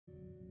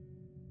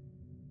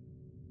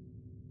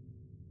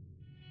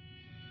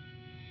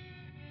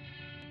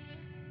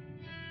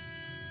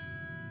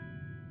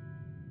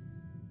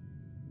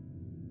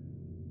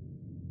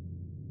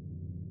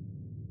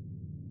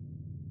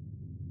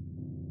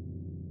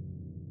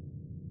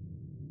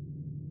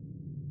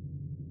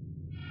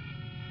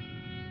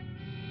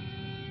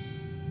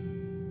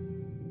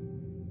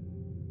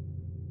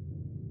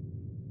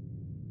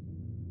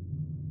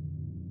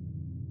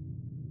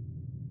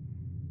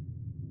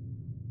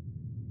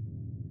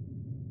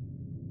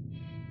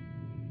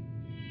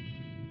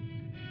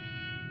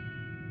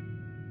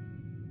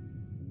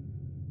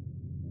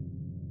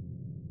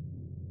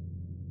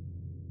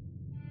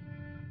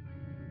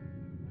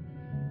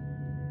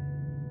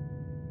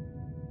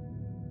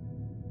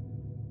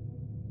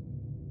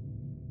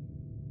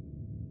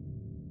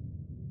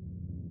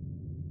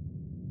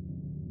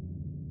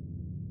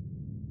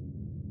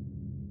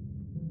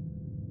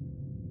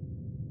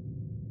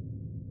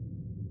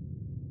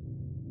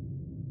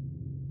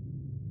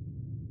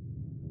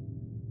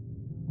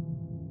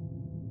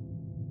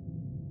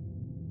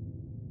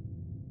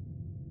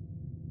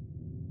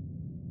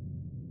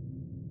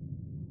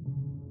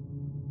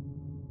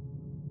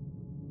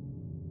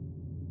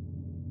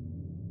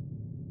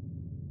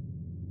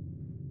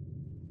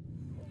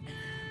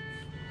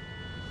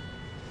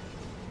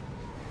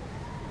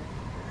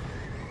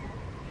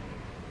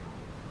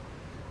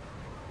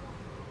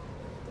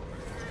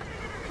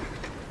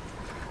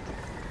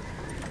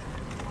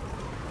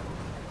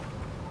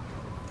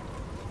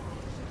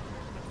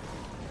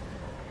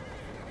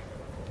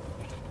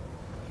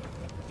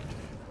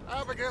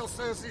Abigail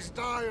says he's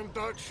dying,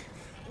 Dutch.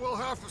 We'll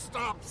have to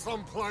stop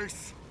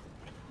someplace.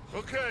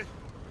 Okay.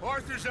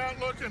 Arthur's out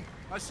looking.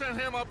 I sent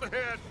him up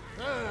ahead.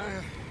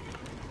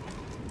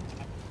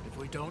 If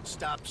we don't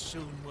stop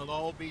soon, we'll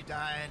all be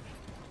dying.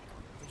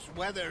 This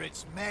weather,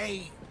 it's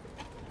May.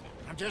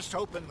 I'm just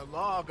hoping the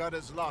law got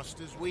as lost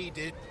as we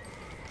did.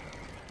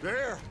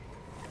 There!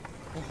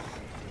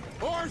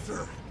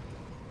 Arthur!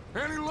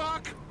 Any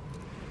luck?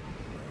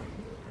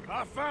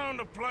 I found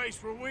a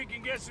place where we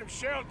can get some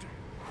shelter.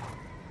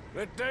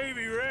 Let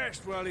Davy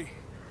rest while he...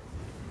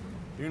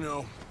 You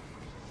know.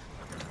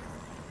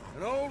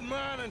 An old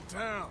mining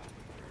town.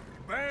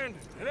 Abandoned.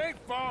 It ain't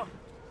far.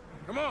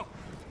 Come on.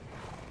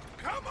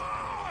 Come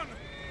on!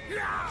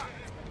 Yeah!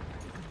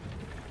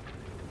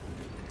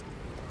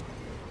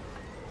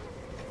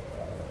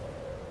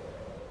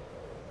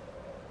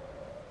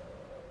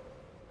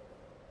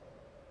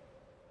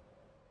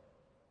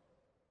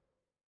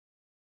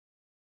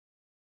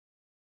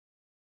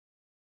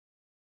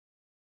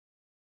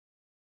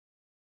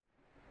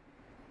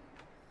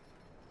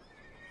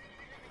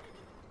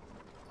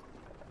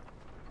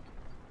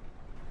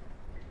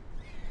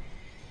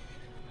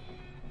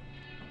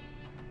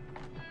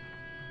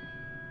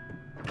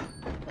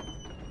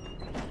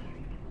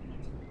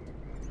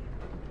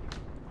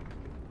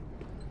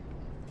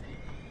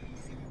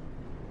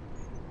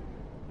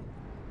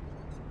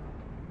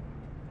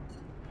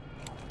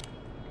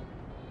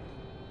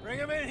 Bring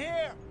him in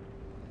here!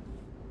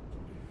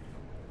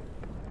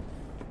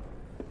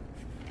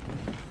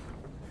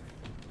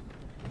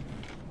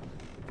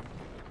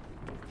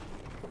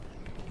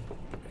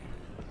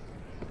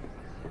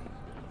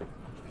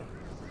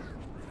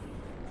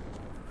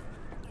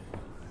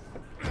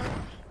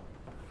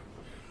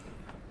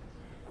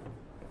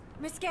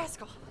 Miss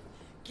Gaskell,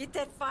 get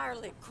that fire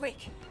lit, quick.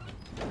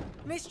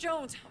 Miss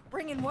Jones,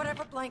 bring in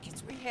whatever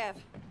blankets we have.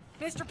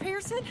 Mr.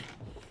 Pearson,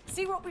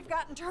 see what we've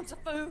got in terms of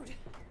food.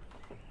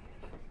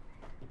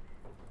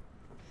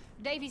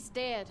 Davy's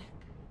dead.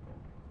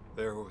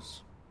 There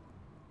was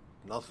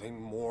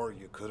nothing more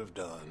you could have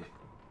done.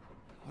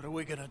 What are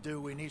we gonna do?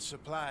 We need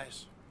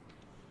supplies.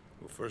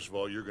 Well, first of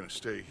all, you're gonna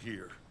stay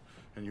here,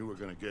 and you were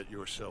gonna get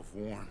yourself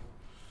warm.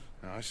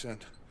 Now, I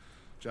sent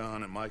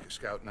John and Micah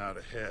scouting out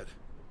ahead.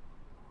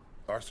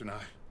 Arthur and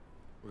I,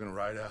 we're gonna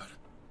ride out,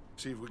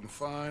 see if we can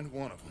find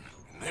one of them.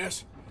 And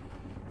this,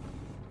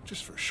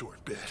 just for a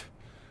short bit.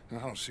 And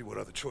I don't see what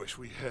other choice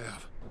we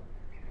have.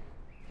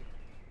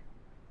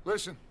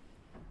 Listen.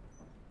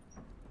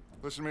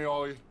 Listen to me,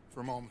 all of you,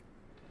 for a moment.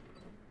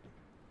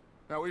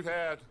 Now, we've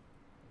had,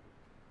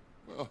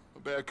 well, a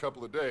bad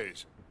couple of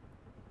days.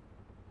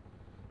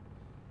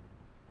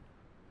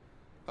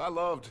 I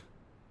loved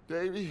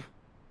Davy,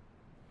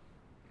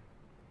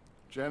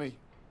 Jenny,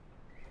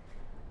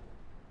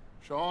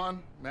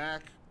 Sean,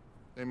 Mac.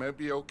 They may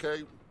be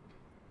okay.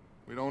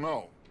 We don't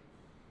know.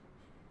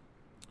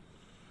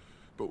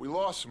 But we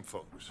lost some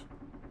folks.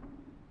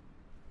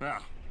 Now,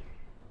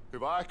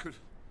 if I could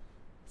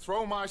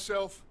throw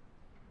myself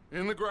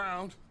in the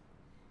ground,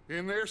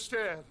 in their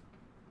stead,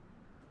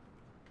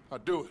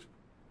 I'd do it,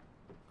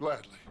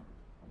 gladly.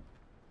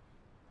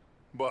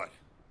 But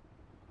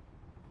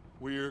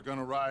we're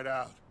gonna ride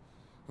out,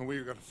 and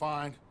we're gonna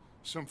find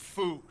some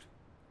food.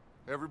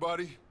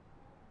 Everybody,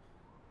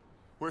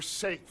 we're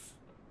safe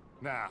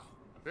now.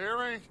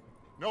 There ain't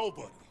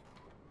nobody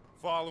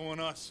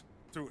following us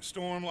through a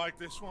storm like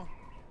this one.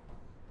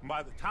 And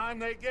by the time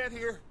they get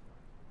here,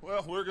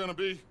 well, we're gonna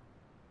be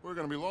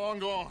long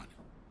gone.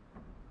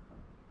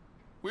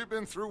 We've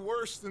been through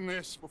worse than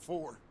this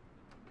before.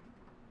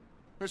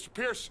 Mr.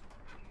 Pearson,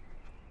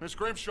 Miss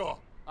Grimshaw,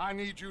 I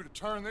need you to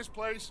turn this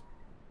place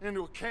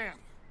into a camp.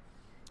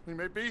 We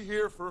may be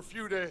here for a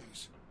few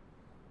days.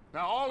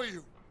 Now, all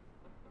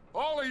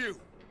of you,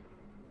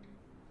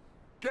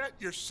 get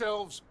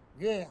yourselves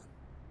warm.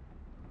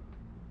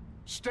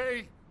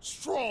 Stay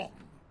strong.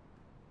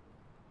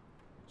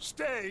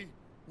 Stay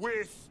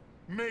with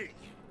me.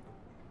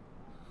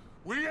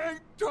 We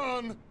ain't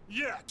done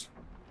yet.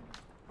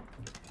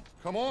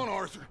 Come on,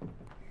 Arthur.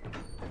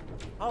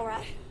 All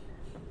right.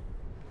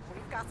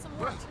 We've got some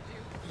work to do.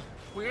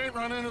 We ain't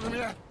run into them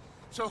yet,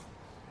 so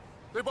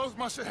they both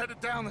must have headed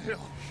down the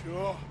hill.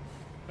 Sure.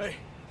 Hey,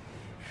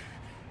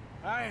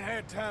 I ain't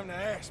had time to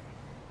ask.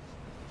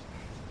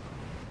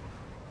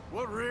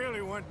 What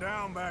really went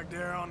down back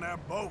there on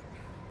that boat?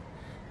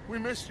 We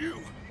missed you.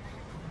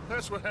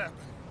 That's what happened.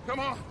 Come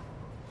on.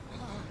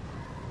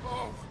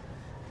 Oh.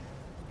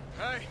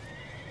 Hey,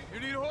 you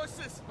need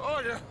horses?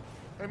 Oh, yeah.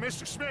 Hey,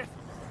 Mr. Smith,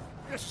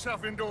 get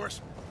yourself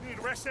indoors. You need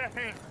to rest that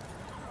hand.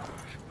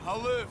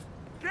 I'll live.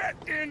 Get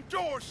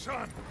indoors,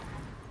 son.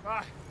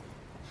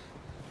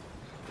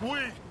 We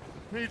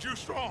need you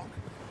strong.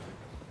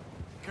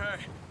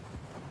 Okay.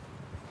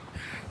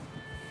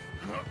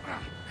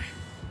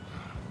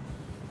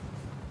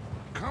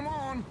 Come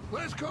on,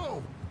 let's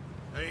go.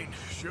 Ain't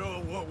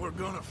sure what we're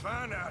gonna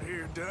find out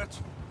here, Dutch.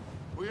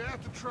 We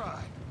have to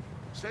try.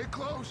 Stay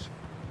close.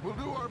 We'll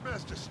do our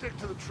best to stick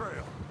to the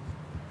trail.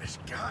 This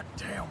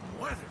goddamn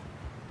weather.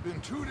 Been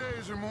 2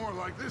 days or more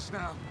like this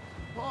now.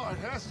 Oh, it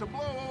has to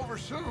blow over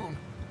soon.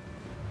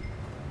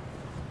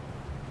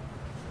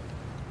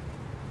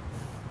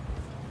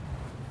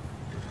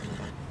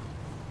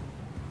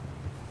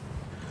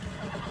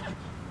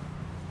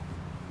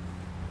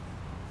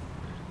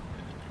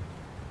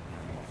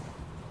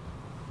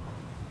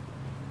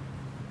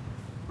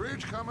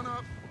 Bridge coming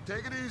up.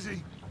 Take it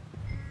easy.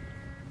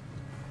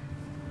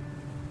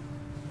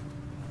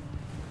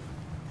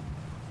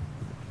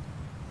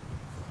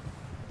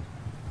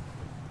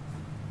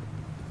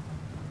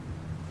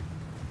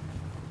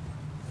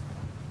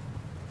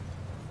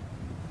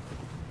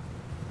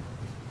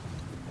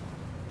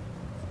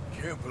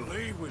 Can't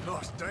believe we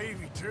lost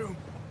Davy, too.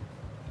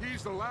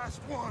 He's the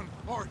last one,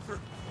 Arthur.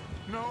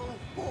 No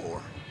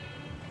more.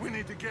 We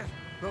need to get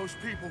those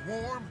people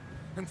warm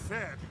and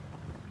fed.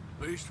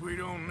 At least we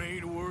don't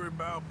need to worry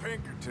about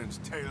Pinkertons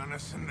tailing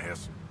us in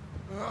this.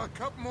 A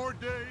couple more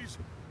days,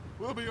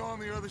 we'll be on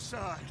the other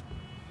side.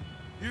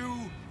 You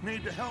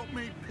need to help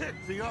me pick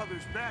the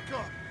others back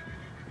up.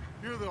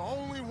 You're the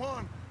only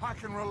one I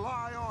can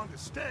rely on to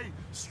stay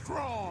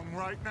strong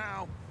right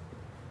now.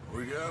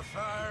 We got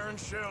fire and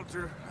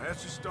shelter.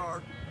 That's a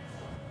start.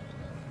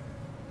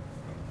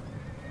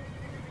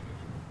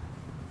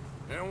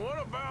 And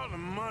what about the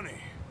money?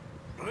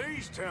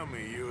 Please tell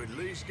me you at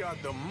least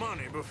got the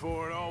money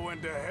before it all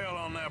went to hell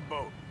on that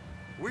boat.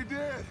 We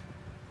did.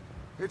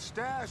 It's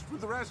stashed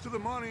with the rest of the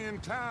money in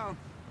town.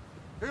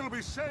 It'll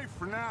be safe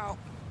for now.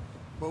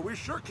 But we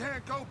sure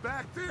can't go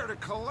back there to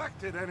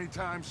collect it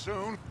anytime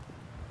soon.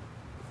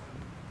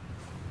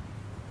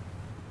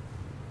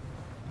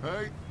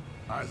 Hey,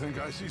 I think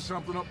I see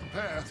something up the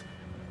path.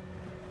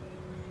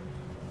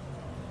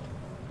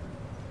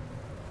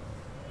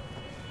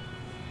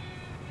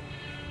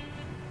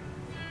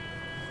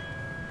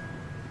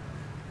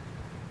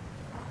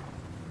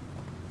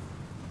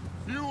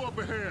 You up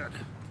ahead.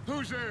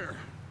 Who's there?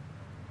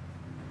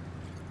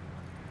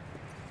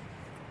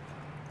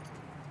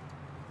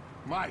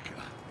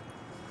 Micah.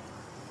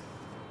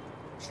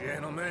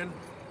 Gentlemen,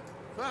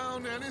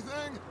 Found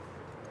anything?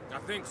 I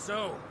think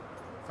so.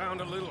 Found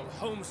a little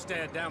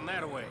homestead down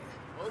that way.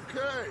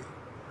 Okay.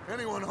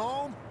 Anyone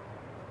home?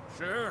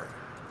 Sure.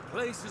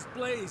 Place is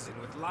blazing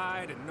with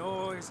light and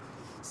noise.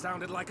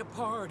 Sounded like a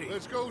party.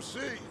 Let's go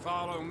see.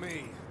 Follow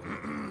me.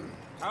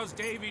 How's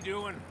Davy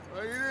doing?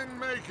 He didn't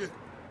make it.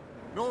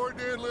 Nor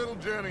did little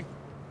Jenny.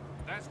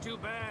 That's too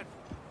bad.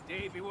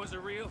 Davy was a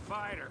real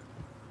fighter.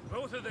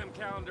 Both of them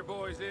calendar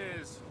boys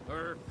is,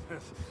 or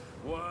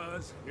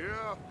was.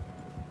 Yeah,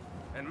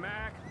 And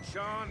Mac,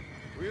 Sean,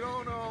 we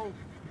don't know.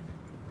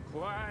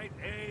 quite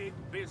a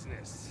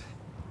business.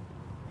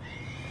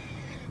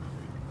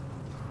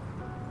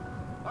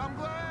 I'm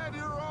glad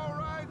you're all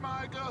right,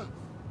 Micah.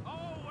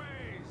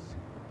 Always!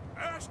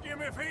 Ask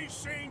him if he's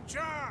seen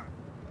John.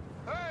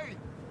 Hey,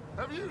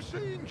 have you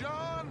seen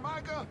John,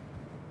 Micah?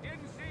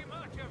 Didn't see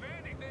much of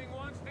anything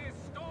once this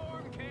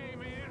storm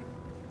came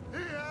in.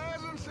 He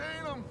hasn't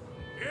seen him.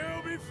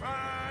 He'll be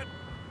fine.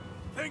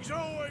 Things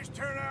always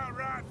turn out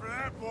right for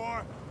that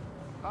boy.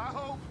 I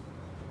hope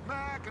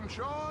Mac and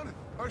Sean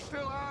are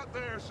still out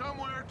there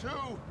somewhere,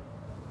 too.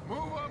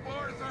 Move up,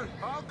 Arthur.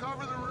 I'll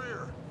cover the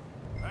rear.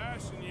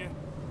 Passing you.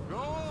 Go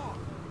on.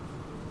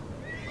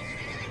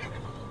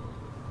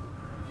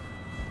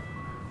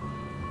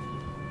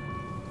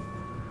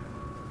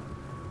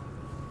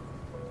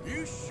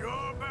 You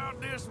sure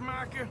about this,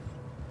 Micah?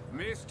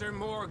 Mr.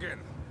 Morgan,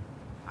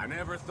 I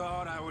never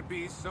thought I would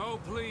be so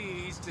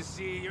pleased to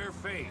see your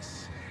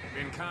face.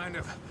 Been kind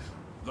of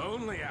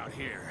lonely out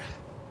here.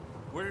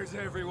 Where's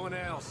everyone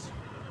else?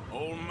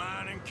 Old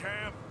mining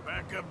camp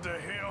back up the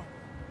hill.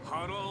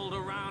 Huddled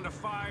around a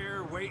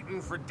fire,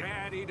 waiting for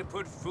Daddy to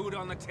put food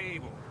on the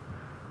table.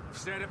 I've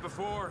said it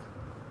before,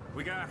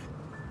 we got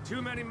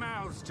too many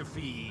mouths to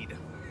feed.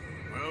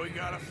 Well, we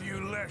got a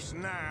few less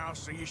now,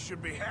 so you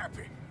should be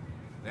happy.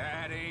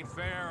 That ain't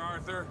fair,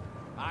 Arthur.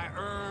 I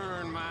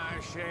earn my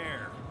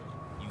share.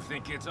 You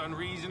think it's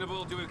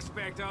unreasonable to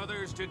expect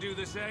others to do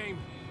the same?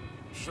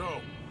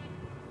 So,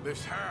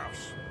 this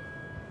house.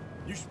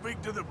 You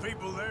speak to the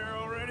people there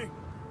already?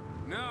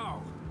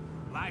 No.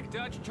 Like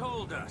Dutch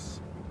told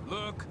us.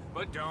 Look,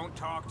 but don't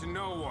talk to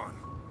no one.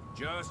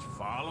 Just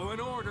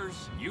following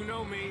orders. You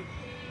know me.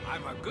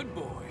 I'm a good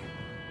boy.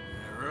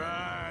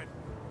 Right.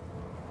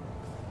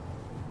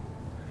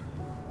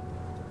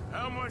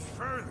 How much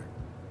further?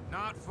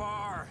 Not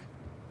far.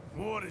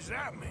 What does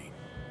that mean?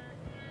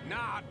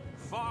 Not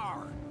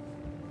far.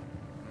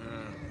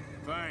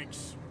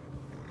 Thanks.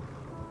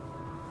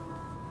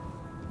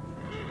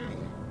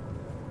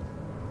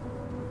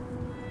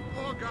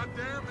 Oh,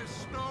 goddamn, this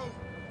snow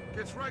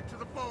gets right to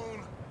the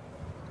bone.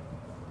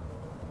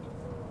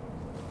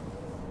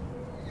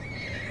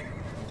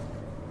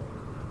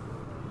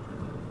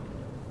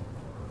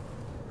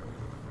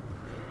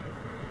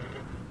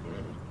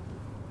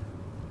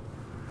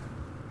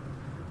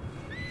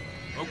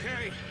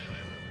 Okay,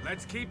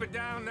 let's keep it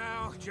down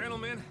now,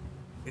 gentlemen.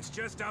 It's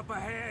just up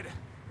ahead.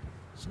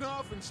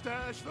 Snuff and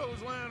stash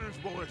those lanterns,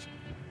 boys.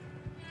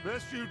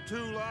 Best you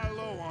two lie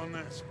low on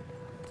this.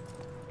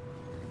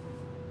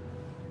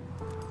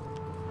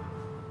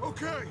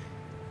 Okay,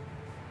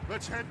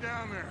 let's head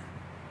down there.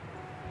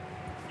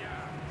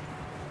 Yeah.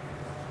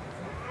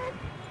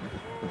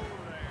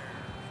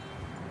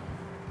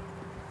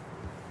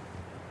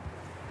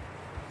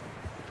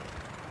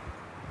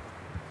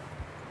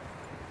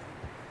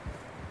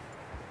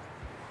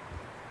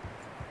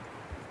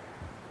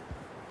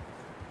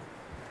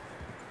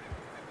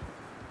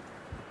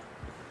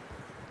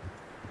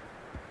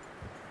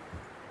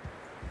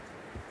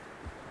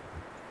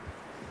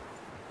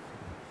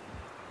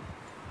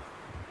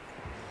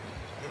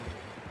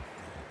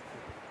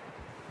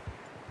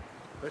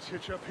 Let's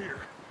hitch up here.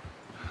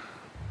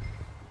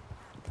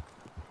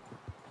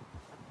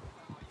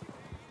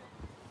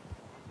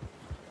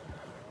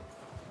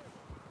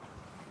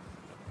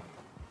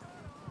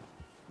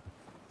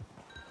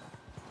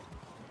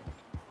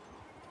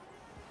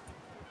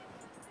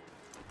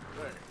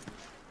 There.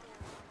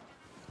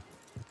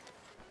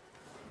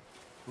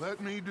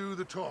 Let me do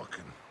the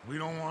talking. We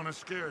don't want to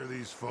scare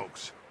these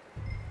folks.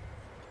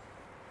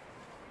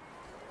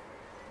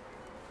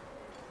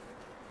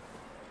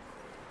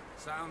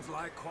 Sounds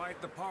like quite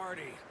the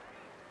party.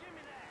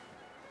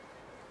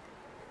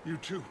 You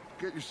two,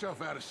 get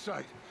yourself out of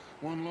sight.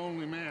 One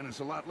lonely man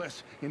is a lot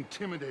less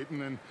intimidating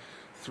than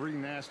three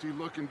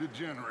nasty-looking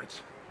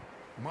degenerates.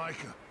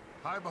 Micah,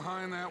 hide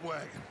behind that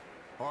wagon.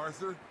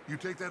 Arthur, you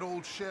take that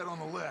old shed on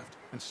the left,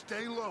 and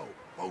stay low,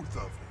 both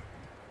of you.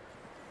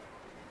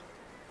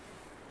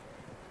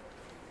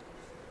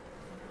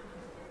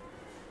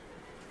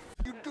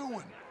 What are you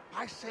doing?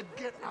 I said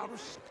get out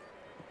of...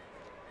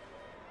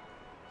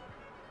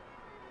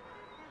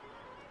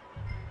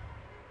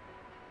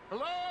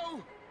 Hello?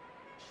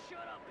 Shut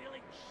up, Billy.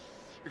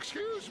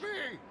 Excuse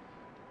me?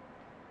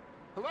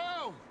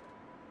 Hello?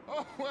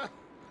 Oh, well,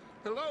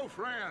 hello,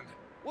 friend.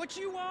 What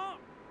you want?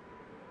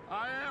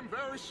 I am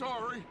very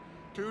sorry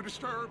to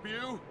disturb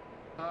you.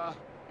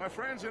 My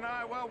friends and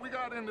I, well, we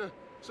got into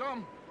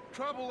some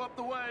trouble up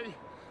the way,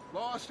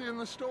 lost in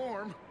the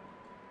storm.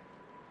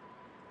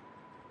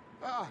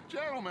 Ah,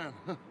 gentlemen.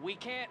 We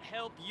can't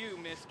help you,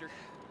 mister.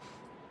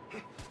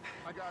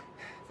 I got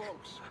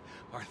folks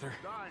Arthur.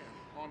 dying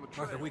on the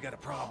trail. Arthur, we got a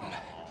problem.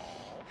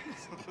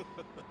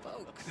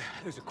 Folks.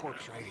 There's a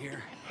corpse right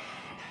here.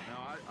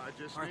 Now, I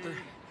just Arthur, need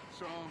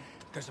some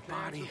there's a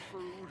cans body of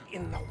food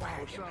in the or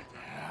wagon. something.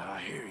 I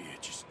hear you.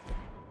 Just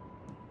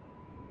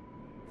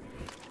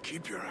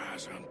keep your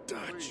eyes on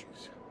Dutch.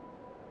 Please.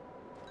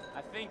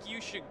 I think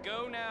you should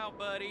go now,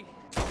 buddy.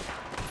 Shit!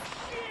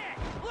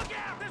 Look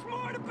out! There's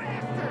more of the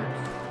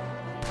bastards!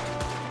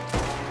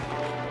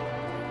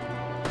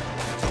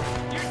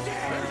 You're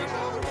dead! There's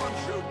another one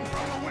shooting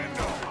from the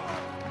window.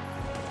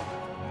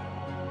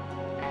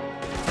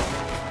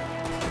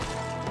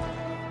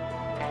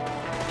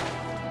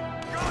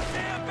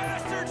 Goddamn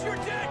bastards! You're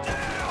dead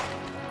now!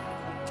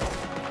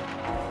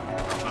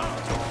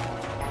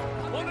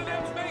 One of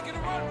them's making a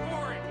run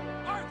for it!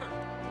 Arthur!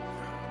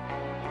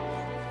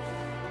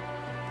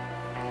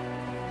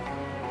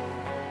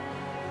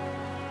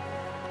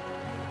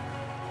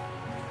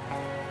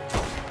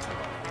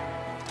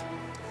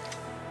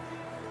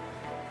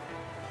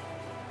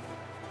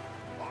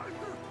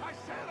 Arthur, I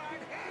said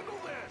I'd handle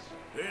this.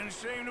 Didn't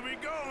seem to be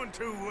going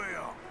too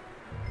well.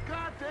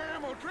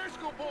 Goddamn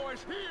O'Driscoll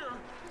boys here.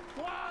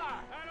 Why?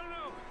 I don't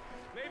know.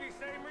 Maybe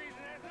same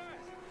reason as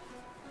us.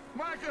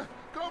 Micah,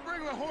 go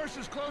bring the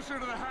horses closer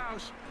to the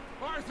house.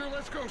 Arthur,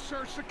 let's go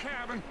search the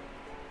cabin.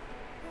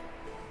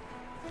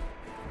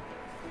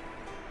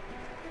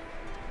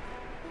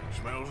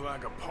 Smells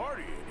like a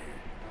party in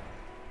here.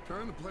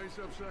 Turn the place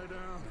upside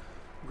down.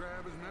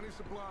 Grab as many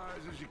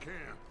supplies as you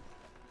can.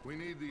 We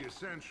need the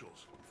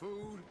essentials.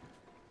 Food,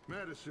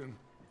 medicine,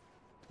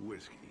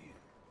 whiskey.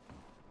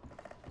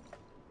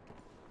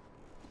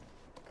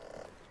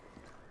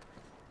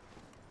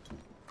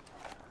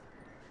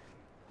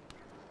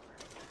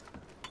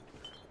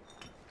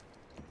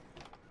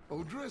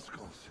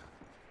 O'Driscoll's.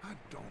 I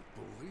don't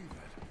believe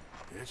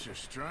it. It's a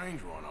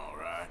strange one, all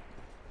right.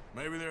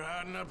 Maybe they're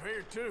hiding up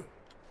here, too.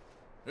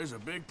 There's a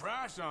big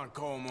price on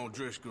Colm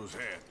O'Driscoll's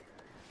head.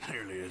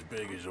 Nearly as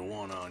big as the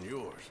one on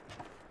yours.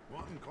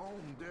 Wanting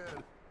Colm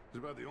dead is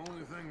about the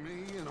only thing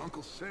me and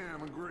Uncle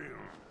Sam agree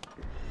on.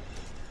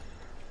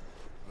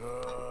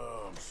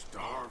 Oh, I'm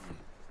starving.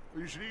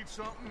 You should eat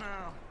something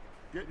now.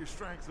 Get your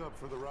strength up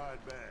for the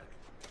ride back.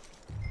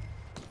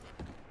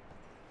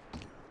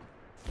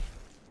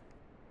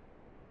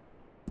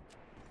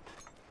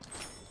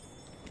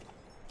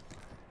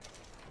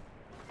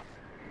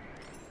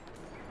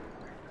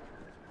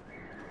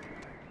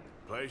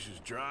 Place is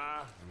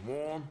dry and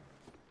warm.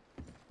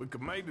 We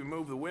could maybe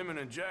move the women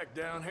and Jack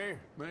down here.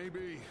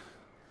 Maybe.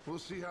 We'll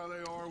see how they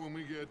are when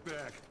we get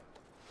back.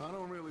 I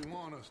don't really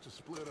want us to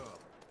split up.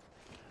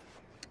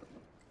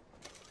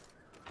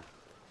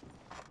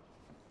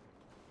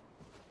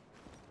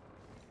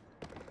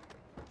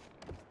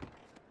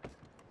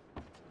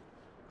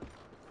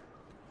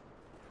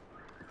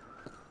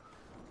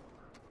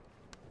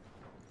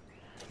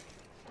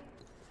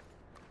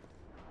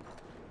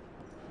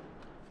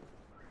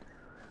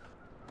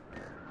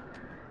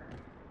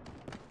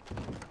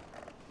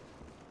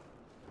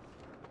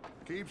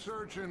 Keep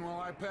searching while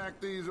I pack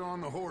these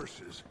on the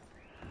horses.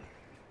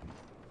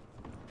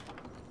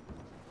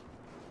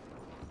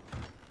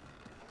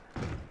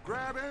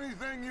 Grab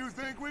anything you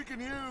think we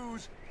can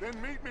use,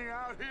 then meet me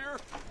out here.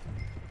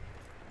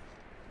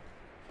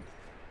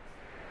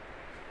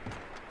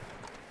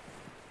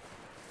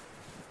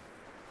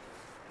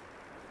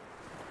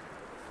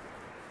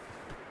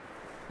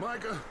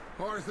 Micah,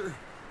 Arthur,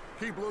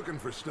 keep looking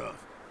for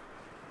stuff.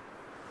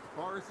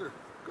 Arthur,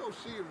 go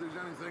see if there's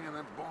anything in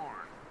that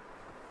barn.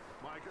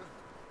 Micah,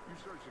 you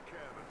search the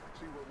cabin,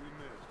 see what we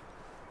missed.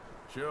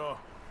 Sure.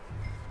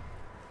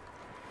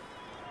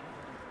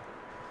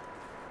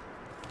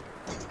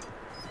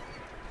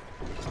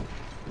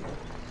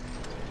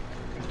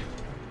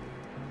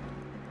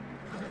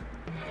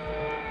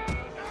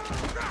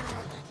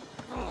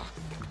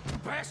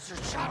 Bastard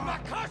shot my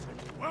cousin!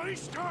 Well, he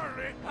started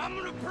it. I'm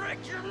gonna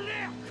break your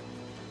neck!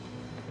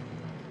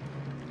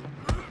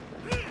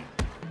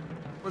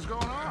 What's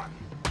going on?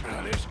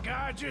 This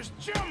guy just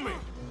jumped me.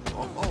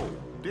 Oh,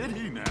 did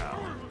he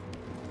now?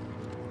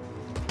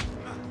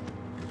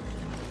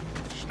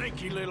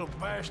 Sneaky little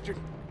bastard.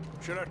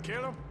 Should I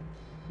kill him?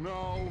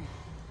 No.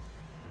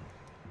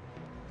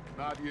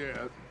 Not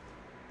yet.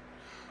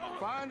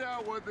 Find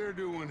out what they're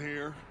doing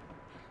here,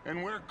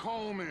 and where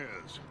Colm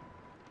is.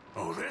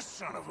 Oh, this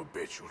son of a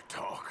bitch will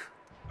talk.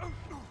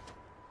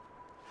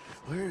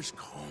 Where's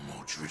Colm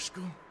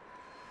O'Driscoll?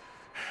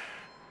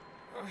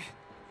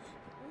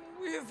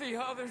 With the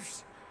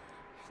others.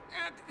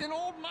 At an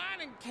old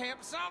mining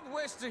camp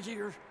southwest of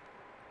here.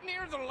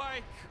 Near the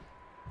lake.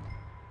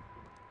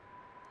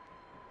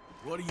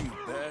 What are you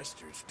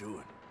bastards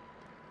doing?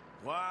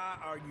 Why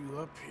are you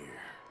up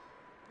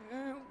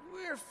here?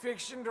 We're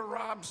fixing to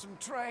rob some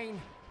train.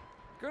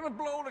 Gonna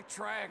blow the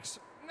tracks.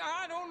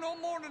 I don't know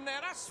more than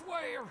that, I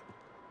swear.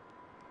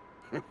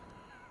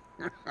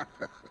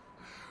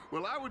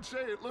 Well, I would say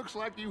it looks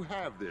like you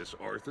have this,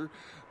 Arthur.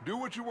 Do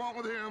what you want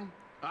with him.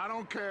 I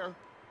don't care.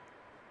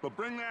 But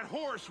bring that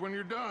horse when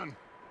you're done.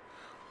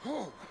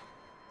 Oh.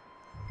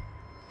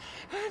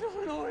 I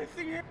don't know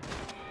anything.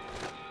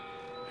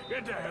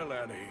 Get the hell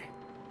out of here.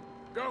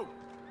 Go.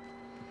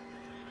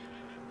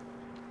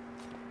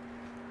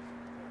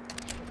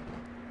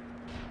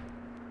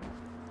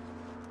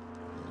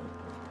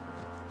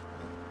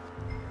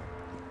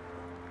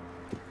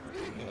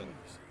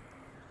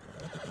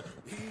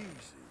 Easy.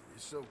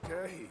 It's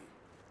okay.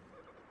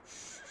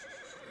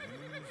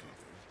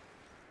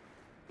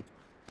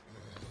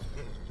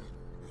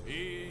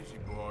 Easy,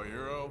 boy.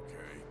 You're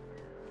okay.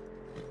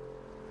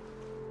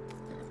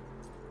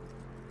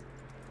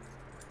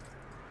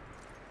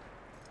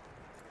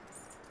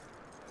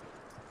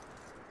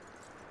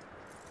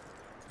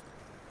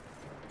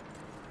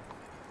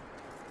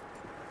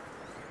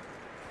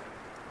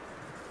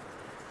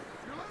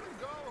 You let him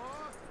go,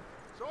 huh?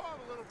 Saw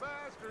the little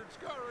bastard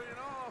scurrying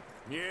off.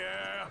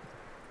 Yeah.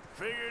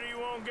 Figured he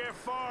won't get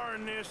far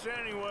in this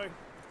anyway.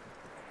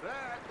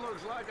 That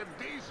looks like a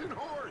decent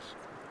horse.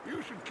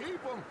 You should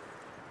keep him.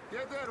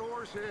 Get that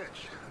horse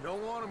hitched.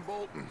 Don't want him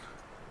bolting.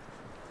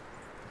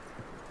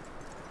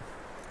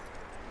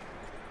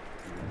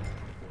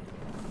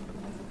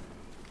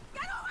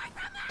 Get away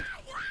from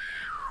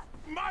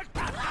me! Mike!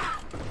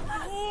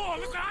 Oh,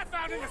 look what I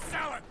found in the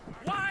cellar!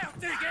 Wild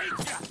thing, ain't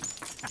ya?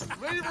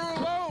 Leave her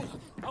alone!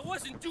 I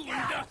wasn't doing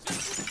nothing.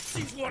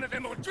 She's one of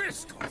them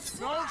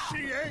O'Driscolls. No,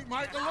 she ain't,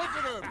 Micah. Look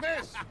at her.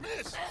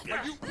 Miss!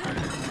 Are you...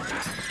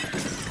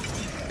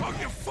 Oh,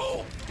 you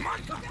fool!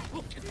 Michael!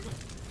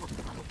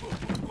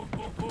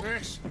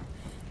 Miss,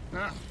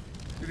 now,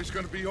 it is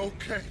gonna be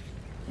okay.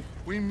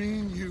 We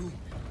mean you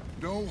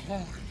no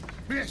harm.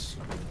 Miss!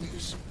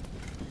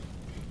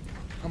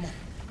 Come on.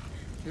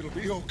 It'll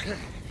be okay.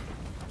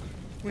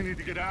 We need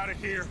to get out of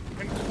here,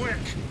 and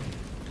quick.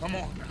 Come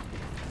on now.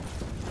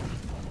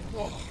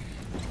 Oh.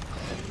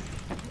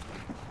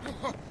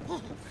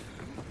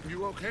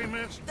 You okay,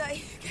 miss?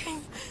 They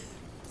came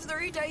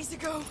 3 days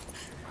ago.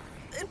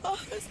 And my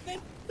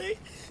husband, they...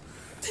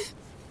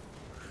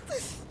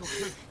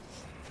 Okay.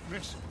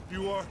 Miss,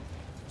 you are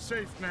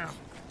safe now.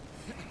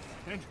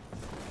 And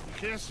you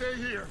can't stay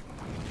here.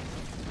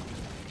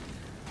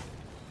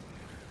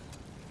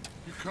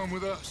 You come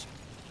with us.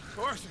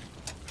 Arthur!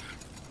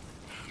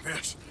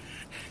 Miss,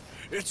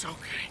 it's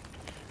okay.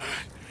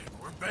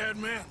 We're bad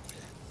men.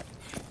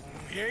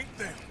 We ain't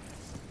them.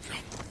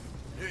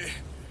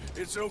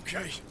 It's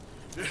okay.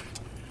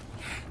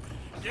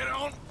 Get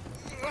on.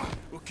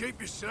 We'll keep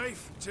you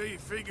safe until you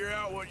figure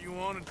out what you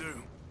want to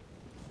do.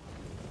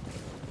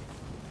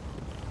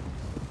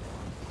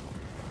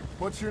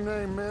 What's your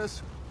name,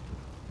 miss?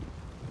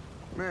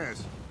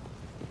 Miss?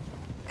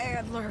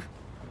 Adler.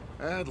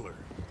 Adler.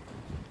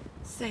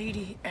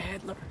 Sadie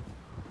Adler.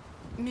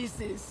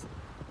 Mrs.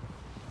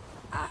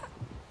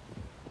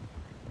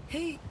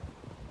 He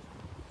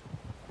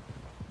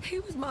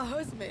was my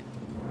husband.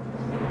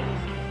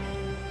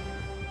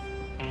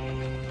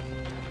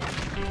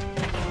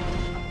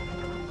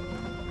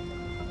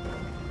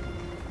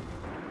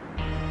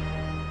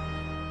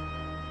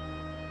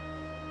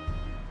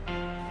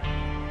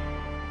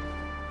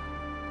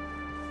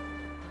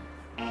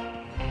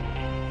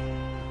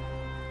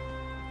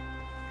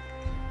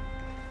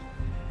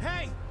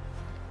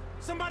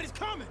 Somebody's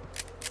coming!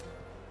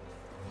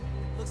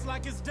 Looks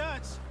like it's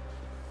Dutch.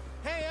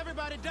 Hey,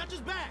 everybody, Dutch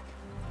is back!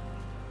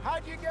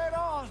 How'd you get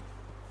on?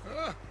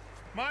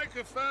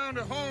 Micah found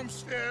a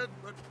homestead,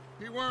 but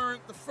he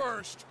weren't the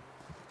first.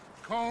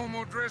 Colm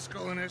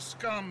O'Driscoll and his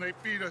scum, they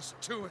beat us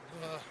to it.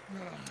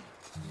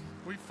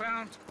 We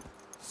found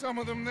some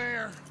of them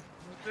there,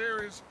 but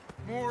there is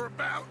more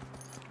about,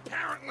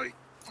 apparently.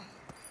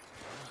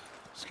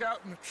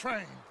 Scouting the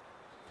train.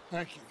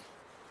 Thank you.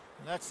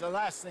 That's the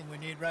last thing we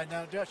need right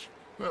now, Dutch.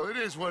 Well, it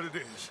is what it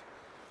is.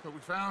 But we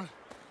found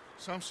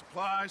some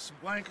supplies, some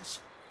blankets,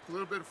 a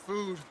little bit of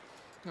food,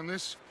 and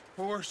this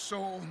poor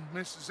soul,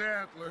 Mrs.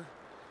 Adler,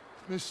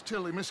 Miss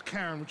Tilly, Miss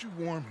Karen, would you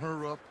warm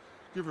her up?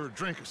 Give her a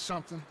drink or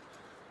something?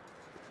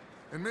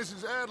 And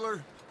Mrs.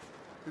 Adler,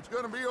 it's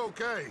gonna be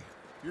okay.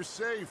 You're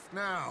safe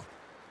now.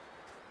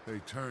 They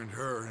turned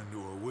her into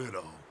a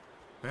widow.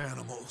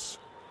 Animals.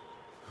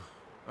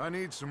 I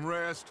need some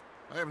rest.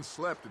 I haven't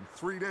slept in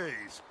 3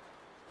 days.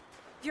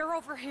 You're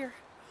over here.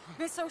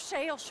 Miss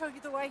O'Shea will show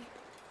you the way.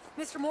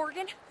 Mr.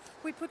 Morgan,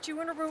 we put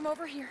you in a room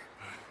over here.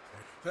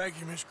 Thank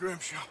you, Miss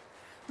Grimshaw.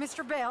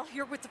 Mr. Bell,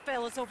 you're with the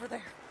fellas over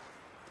there.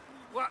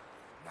 What?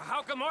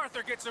 How come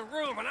Arthur gets a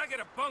room and I get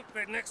a bunk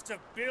bed next to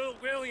Bill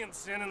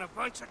Williamson and a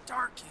bunch of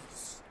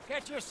darkies?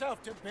 Get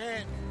yourself to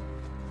bed.